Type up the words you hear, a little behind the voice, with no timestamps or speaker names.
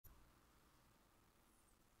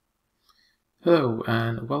Hello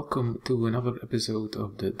and welcome to another episode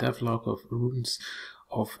of the devlog of Runes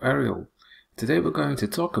of Aereal. Today we're going to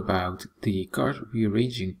talk about the card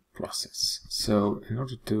rearranging process. So in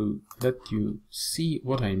order to let you see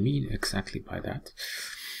what I mean exactly by that,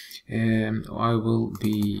 I will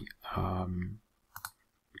be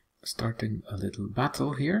starting a little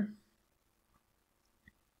battle here.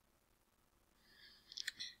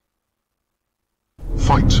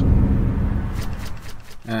 Fight!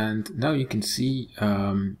 And now you can see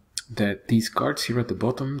that these cards here at the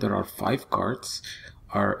bottom, there are 5 cards,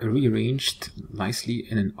 are rearranged nicely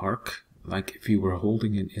in an arc, like if you were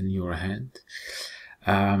holding it in your hand.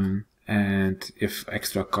 And if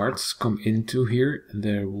extra cards come into here,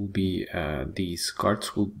 there will be these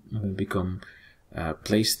cards will become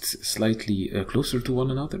placed slightly closer to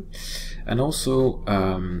one another. And also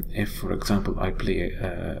if, for example, I play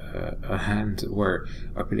a hand where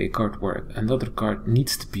I play a card where another card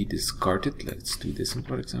needs to be discarded, let's do this one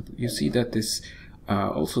for example, you see that this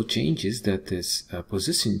also changes, that this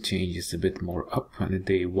position changes a bit more up, and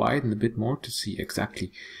they widen a bit more to see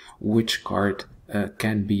exactly which card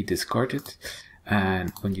can be discarded.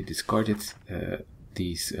 And when you discard it,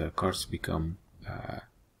 these cards become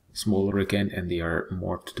smaller again and they are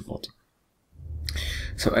more to the bottom.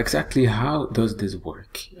 So exactly how does this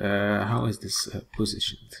work? How is this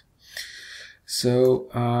positioned? So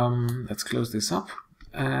let's close this up,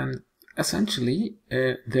 and essentially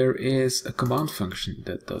there is a command function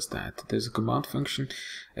that does that. There's a command function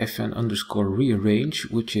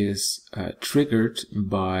fn_rearrange, which is triggered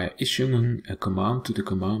by issuing a command to the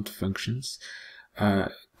command functions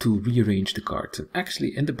to rearrange the cards. And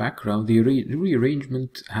actually in the background the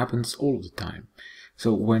rearrangement happens all the time.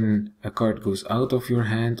 So when a card goes out of your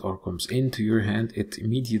hand or comes into your hand, it's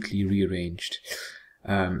immediately rearranged.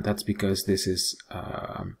 That's because this is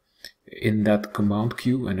in that command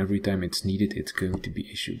queue, and every time it's needed, it's going to be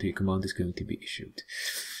issued. The command is going to be issued.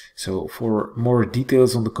 So for more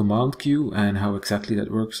details on the command queue and how exactly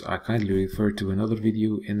that works, I kindly refer to another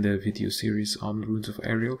video in the video series on Runes of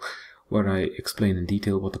Aereal, where I explain in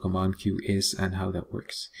detail what the command queue is and how that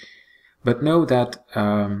works. But know that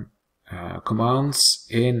commands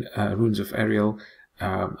in Runes of Aereal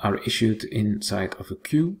are issued inside of a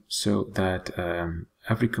queue, so that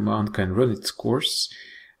every command can run its course,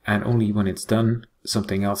 and only when it's done,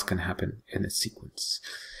 something else can happen in its sequence.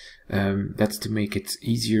 That's to make it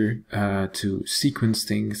easier to sequence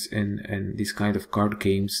things in these kind of card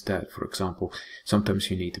games. That, for example, sometimes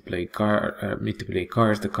you need to play cards.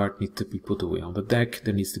 The card needs to be put away on the deck.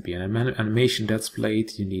 There needs to be an animation that's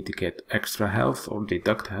played. You need to get extra health or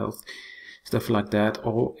deduct health, stuff like that,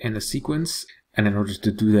 all in a sequence. And in order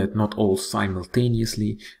to do that, not all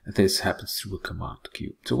simultaneously, this happens through a command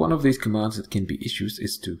queue. So one of these commands that can be issued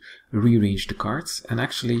is to rearrange the cards. And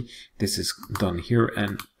actually, this is done here.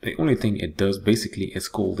 And the only thing it does basically is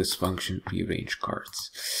call this function rearrange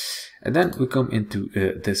cards. And then we come into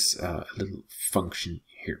this little function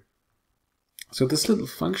here. So this little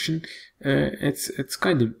function, it's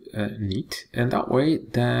kind of neat, and that way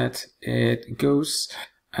that it goes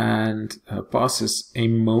and passes a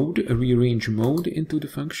rearrange mode into the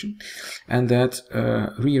function, and that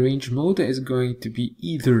rearrange mode is going to be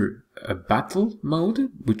either a battle mode,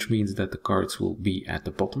 which means that the cards will be at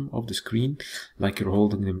the bottom of the screen like you're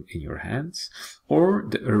holding them in your hands, or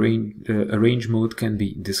the arrange mode can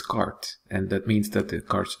be discard, and that means that the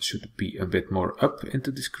cards should be a bit more up into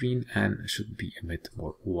the screen and should be a bit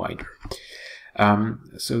more wider.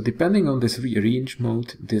 So depending on this rearrange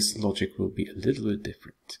mode, this logic will be a little bit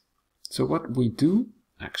different. So what we do,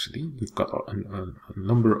 actually, we've got a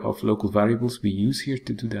number of local variables we use here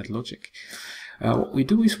to do that logic. What we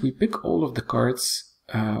do is we pick all of the cards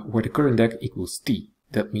where the current deck equals T.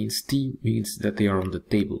 That means T means that they are on the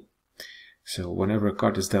table. So whenever a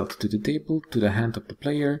card is dealt to the table, to the hand of the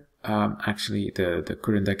player, actually the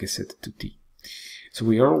current deck is set to T. So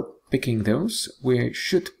we are all picking those. We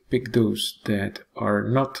should pick those that are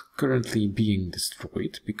not currently being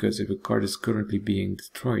destroyed, because if a card is currently being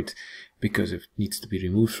destroyed because it needs to be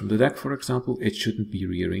removed from the deck, for example, it shouldn't be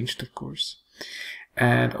rearranged, of course.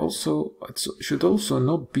 And also, it should also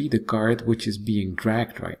not be the card which is being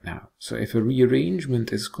dragged right now. So if a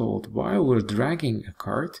rearrangement is called while we're dragging a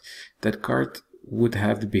card, that card would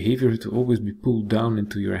have the behavior to always be pulled down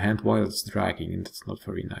into your hand while it's dragging, and that's not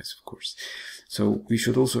very nice, of course. So we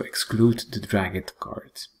should also exclude the dragged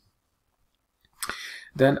card.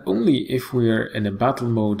 Then only if we're in a battle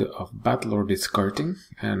mode of battle or discarding,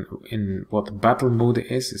 and in what battle mode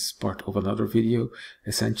is part of another video.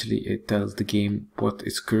 Essentially it tells the game what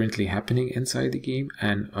is currently happening inside the game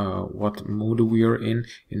and what mode we are in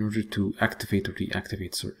order to activate or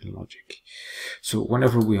deactivate certain logic. So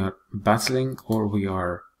whenever we are battling or we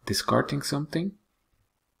are discarding something,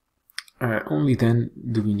 only then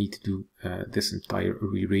do we need to do this entire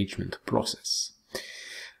rearrangement process.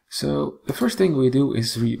 So the first thing we do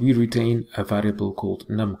is we retain a variable called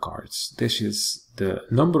numCards. This is the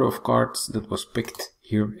number of cards that was picked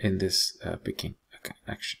here in this picking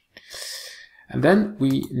action. And then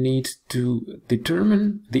we need to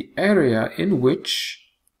determine the area in which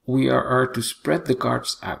we are to spread the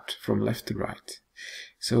cards out from left to right.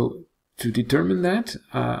 So to determine that,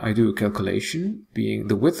 I do a calculation, being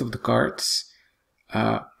the width of the cards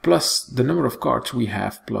plus the number of cards we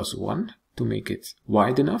have plus 1 to make it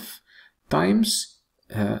wide enough, times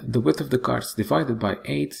the width of the cards divided by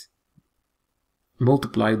 8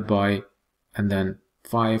 multiplied by and then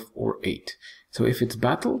 5 or 8. So if it's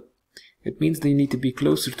battle, it means they need to be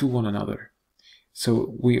closer to one another.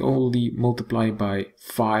 So we only multiply by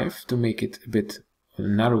 5 to make it a bit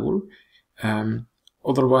narrower.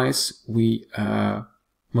 Otherwise, we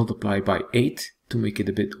multiply by 8 to make it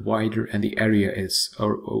a bit wider, and the area is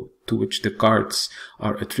to which the cards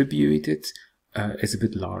are attributed is a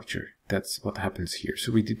bit larger. That's what happens here.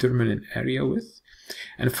 So we determine an area width,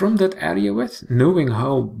 and from that area width, knowing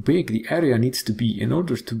how big the area needs to be in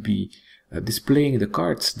order to be displaying the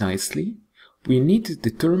cards nicely, we need to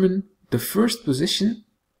determine the first position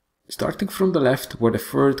starting from the left where the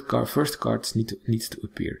first cards needs to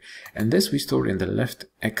appear, and this we store in the left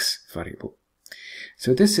x variable.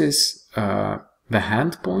 So this is the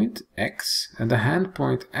hand point x, and the hand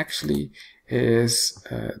point actually is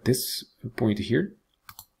this point here.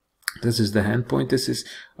 This is the hand point. This is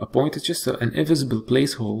a point, it's just an invisible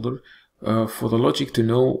placeholder for the logic to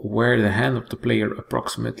know where the hand of the player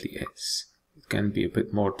approximately is. It can be a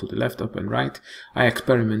bit more to the left, up and right. I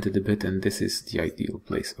experimented a bit, and this is the ideal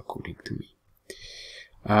place according to me.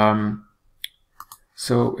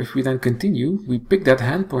 So if we then continue, we pick that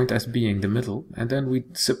hand point as being the middle, and then we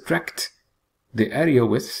subtract the area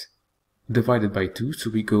width divided by 2. So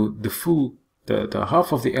we go the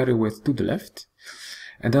half of the area width to the left,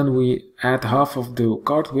 and then we add half of the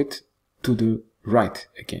card width to the right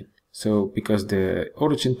again. So because the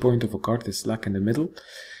origin point of a card is smack in the middle,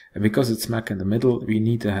 and because it's smack in the middle, we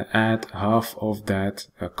need to add half of that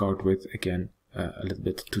card width again a little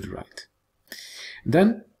bit to the right.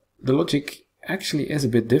 Then the logic actually is a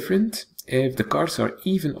bit different if the cards are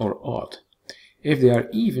even or odd. If they are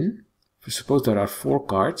even, suppose there are 4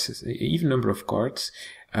 cards, an even number of cards,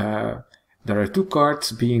 there are 2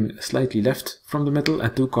 cards being slightly left from the middle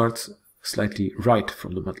and 2 cards slightly right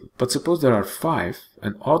from the middle. But suppose there are 5,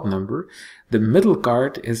 an odd number, the middle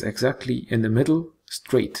card is exactly in the middle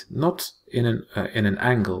straight, not in an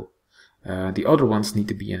angle. The other ones need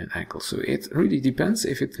to be in an angle. So it really depends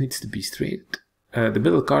if it needs to be straight. The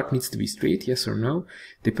middle card needs to be straight, yes or no.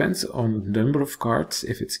 Depends on the number of cards,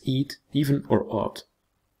 if it's even or odd.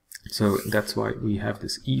 So that's why we have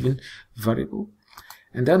this even variable.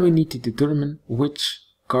 And then we need to determine which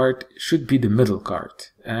card should be the middle card.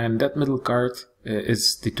 And that middle card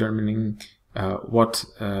is determining what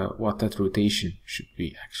that rotation should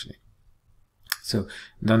be actually. So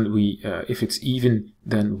then we, if it's even,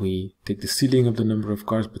 then we take the ceiling of the number of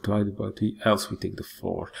cards divided by 2, else we take the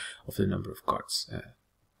floor of the number of cards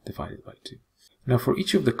divided by 2. Now for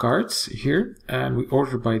each of the cards here, we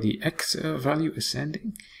order by the x value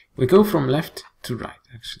ascending. We go from left to right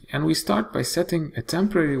actually, and we start by setting a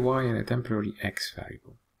temporary y and a temporary x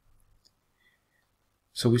variable.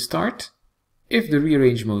 So we start, if the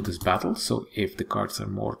rearrange mode is battle, so if the cards are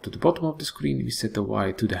more to the bottom of the screen, we set the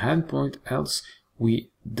y to the hand point, else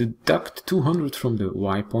we deduct 200 from the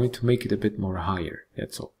y point to make it a bit more higher,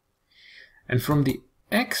 that's all. And from the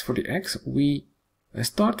x, for the x, we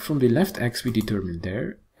start from the left x we determined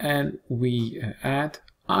there, and we add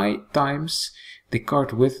I times the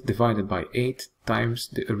card width divided by 8 times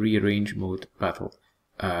the rearrange mode battle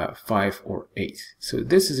 5 or 8. So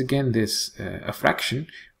this is again this a fraction,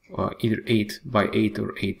 either 8 by 8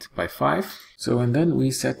 or 8 by 5. So and then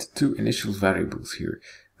we set 2 initial variables here.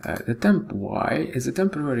 The temp y is a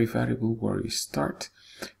temporary variable where we start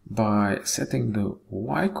by setting the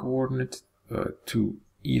y coordinate to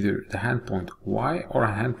either the hand point y or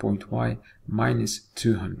a hand point y minus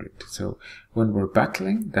 200. So when we're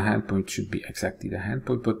battling, the hand point should be exactly the hand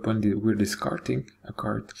point, but when we're discarding a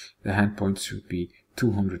card, the hand point should be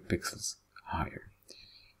 200 pixels higher.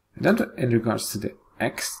 And then in regards to the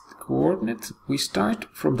x coordinate, we start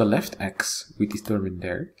from the left x we determined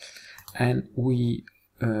there, and we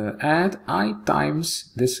add I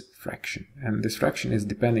times this fraction, and this fraction is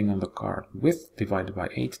depending on the card width divided by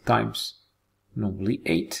 8 times normally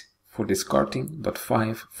 8 for discarding, but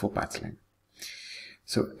 5 for battling.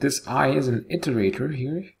 So this I is an iterator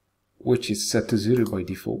here, which is set to 0 by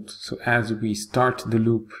default. So as we start the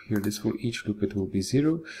loop here, this for each loop it will be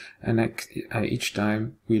 0, and each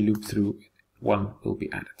time we loop through, 1 will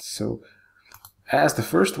be added. So as the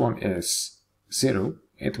first one is 0,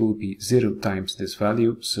 it will be 0 times this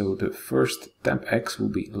value, so the first temp x will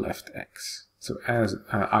be left x. So as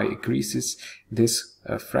I increases, this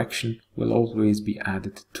fraction will always be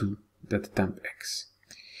added to that temp x.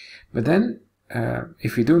 But then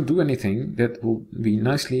if we don't do anything, that will be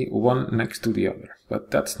nicely one next to the other.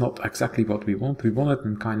 But that's not exactly what we want. We want it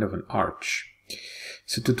in kind of an arch.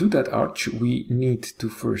 So to do that arch, we need to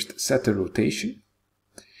first set a rotation.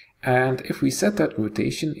 And if we set that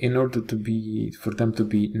rotation, in order for them to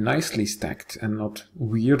be nicely stacked and not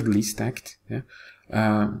weirdly stacked,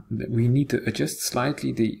 we need to adjust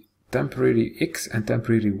slightly the temporary x and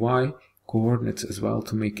temporary y coordinates as well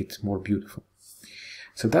to make it more beautiful.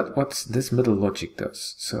 So that's what this middle logic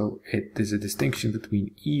does. So it is a distinction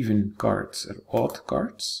between even cards and odd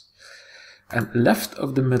cards. And left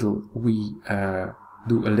of the middle, we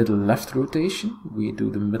do a little left rotation. We do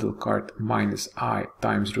the middle card minus I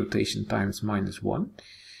times rotation times minus 1.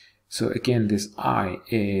 So again, this I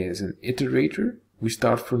is an iterator. We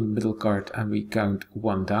start from the middle card and we count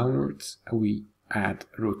 1 downwards. We add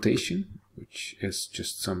rotation, which is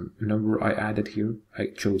just some number I added here. I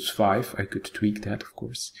chose 5. I could tweak that, of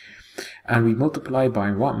course. And we multiply by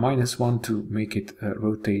minus 1 to make it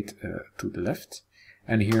rotate to the left.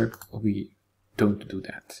 And here we don't do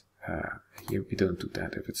that. Here we don't do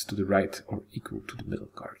that if it's to the right or equal to the middle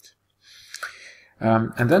card.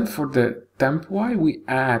 And then for the temp y, we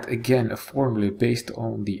add again a formula based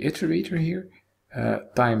on the iterator here,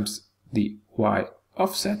 times the y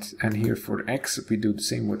offset, and here for x we do the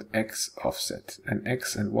same with x offset, and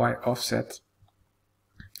x and y offset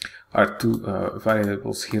are two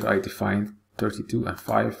variables here I defined, 32 and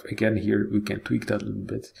 5. Again, here we can tweak that a little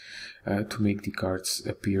bit to make the cards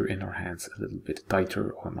appear in our hands a little bit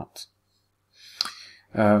tighter or not.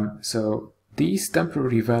 So these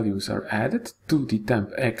temporary values are added to the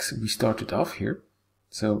temp x we started off here.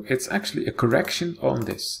 So it's actually a correction on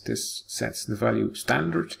this. This sets the value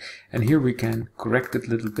standard, and here we can correct it a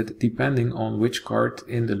little bit depending on which card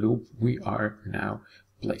in the loop we are now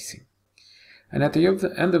placing. And at the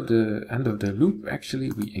end of the loop,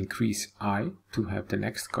 actually, we increase I to have the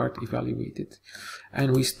next card evaluated,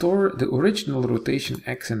 and we store the original rotation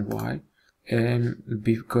x and y.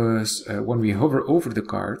 Because when we hover over the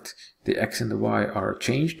card, the x and the y are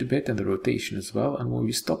changed a bit and the rotation as well, and when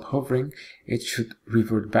we stop hovering, it should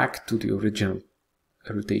revert back to the original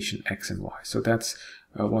rotation x and y. So that's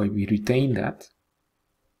why we retain that.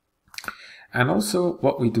 And also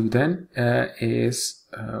what we do then is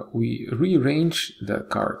we rearrange the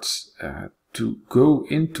cards to go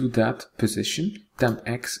into that position, temp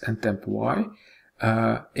x and temp y,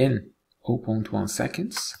 in 0.1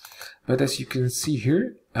 seconds. But as you can see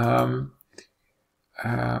here,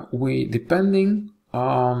 we, depending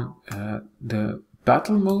on the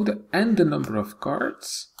battle mode and the number of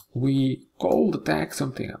cards, we call the tag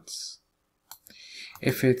something else.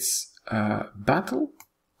 If it's battle,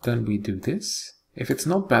 then we do this. If it's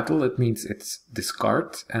not battle, it means it's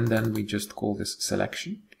discard, and then we just call this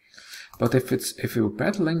selection. But if you're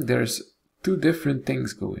battling, there's two different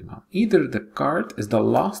things going on. Either the card is the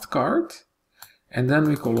last card, and then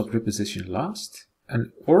we call it reposition last,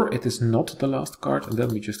 or it is not the last card, and then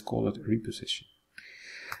we just call it reposition.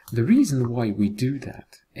 The reason why we do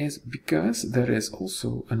that is because there is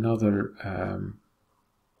also another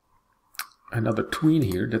tween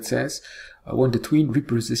here that says when the tween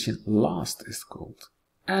reposition last is called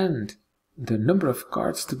and the number of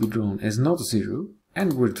cards to be drawn is not 0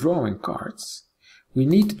 and we're drawing cards, we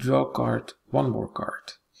need to draw one more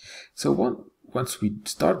card. So once we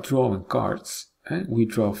start drawing cards, we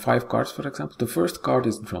draw 5 cards, for example, the first card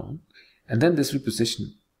is drawn, and then this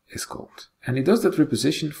reposition is called. And it does that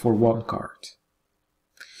reposition for 1 card.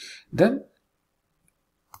 Then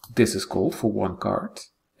this is called for 1 card,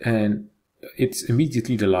 and it's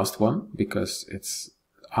immediately the last one, because it's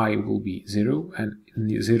I will be 0, and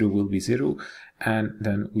 0 will be 0, and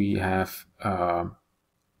then we have,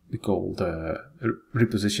 we call the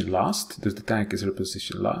reposition last, the tag is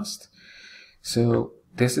reposition last. So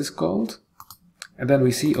this is called. And then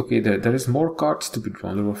we see, okay, there is more cards to be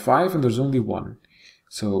drawn. There were 5 and there's only 1.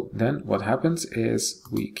 So then what happens is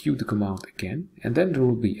we queue the command again, and then there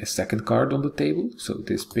will be a second card on the table. So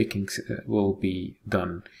this picking will be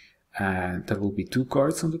done, and there will be 2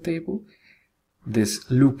 cards on the table.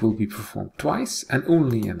 This loop will be performed twice, and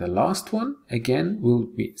only in the last one, again, will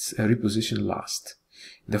be reposition last.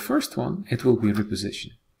 The first one, it will be reposition.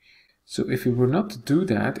 So if we were not to do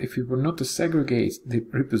that, if we were not to segregate the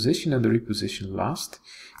reposition and the reposition last,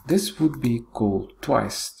 this would be called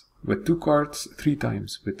twice with 2 cards, 3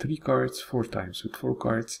 times with 3 cards, 4 times with 4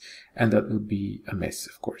 cards, and that would be a mess,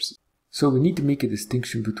 of course. So we need to make a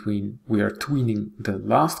distinction between we are tweening the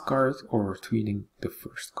last card or tweening the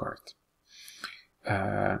first card.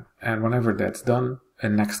 And whenever that's done, a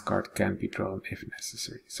next card can be drawn if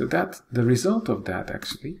necessary. So that the result of that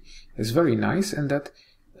actually is very nice, and that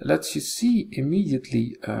lets you see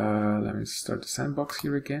immediately, let me start the sandbox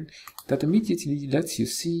here again, that immediately lets you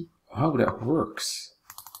see how that works,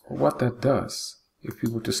 or what that does. If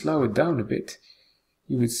we were to slow it down a bit,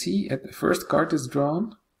 you would see that the first card is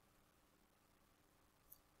drawn.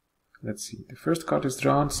 Let's see, the first card is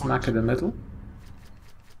drawn smack in the middle.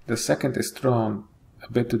 The second is drawn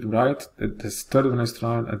a bit to the right, the third one is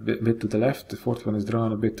drawn a bit to the left, the fourth one is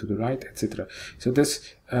drawn a bit to the right, etc. So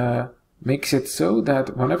this makes it so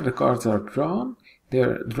that whenever the cards are drawn,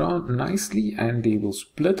 they're drawn nicely and they will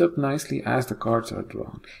split up nicely as the cards are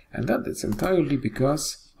drawn. And that is entirely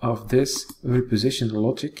because of this reposition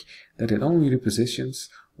logic, that it only repositions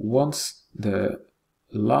once the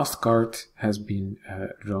last card has been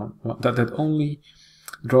drawn, that it only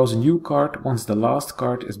draws a new card once the last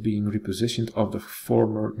card is being repositioned of the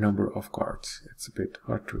former number of cards. It's a bit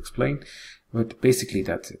hard to explain, but basically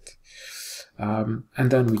that's it. And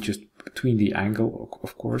then we just tween the angle,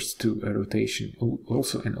 of course, to a rotation,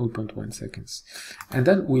 also in 0.1 seconds. And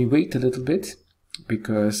then we wait a little bit,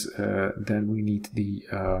 because then we need the,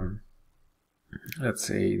 let's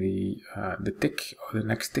say, the tick, or the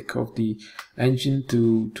next tick of the engine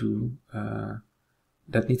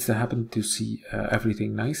that needs to happen to see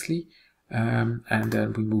everything nicely. And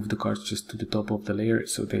then we move the cards just to the top of the layer,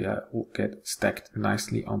 so they will get stacked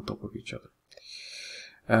nicely on top of each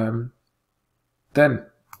other. Then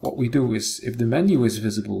what we do is, if the menu is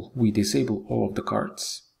visible, we disable all of the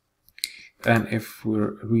cards. And if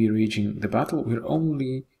we're rearranging the battle,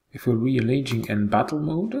 if we're rearranging in battle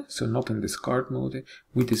mode, so not in discard mode,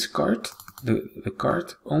 we discard the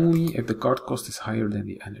card only if the card cost is higher than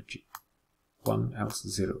the energy. 1 else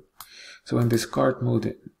 0. So in discard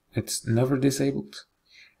mode, it's never disabled.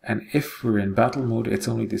 And if we're in battle mode, it's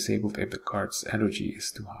only disabled if the card's energy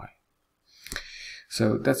is too high.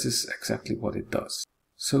 So that is exactly what it does.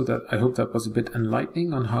 So that I hope that was a bit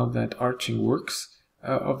enlightening on how that arching works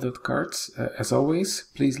of the cards. As always,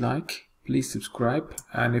 please like, please subscribe,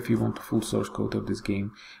 and if you want the full source code of this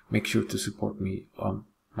game, make sure to support me on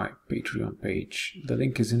my Patreon page. The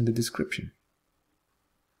link is in the description.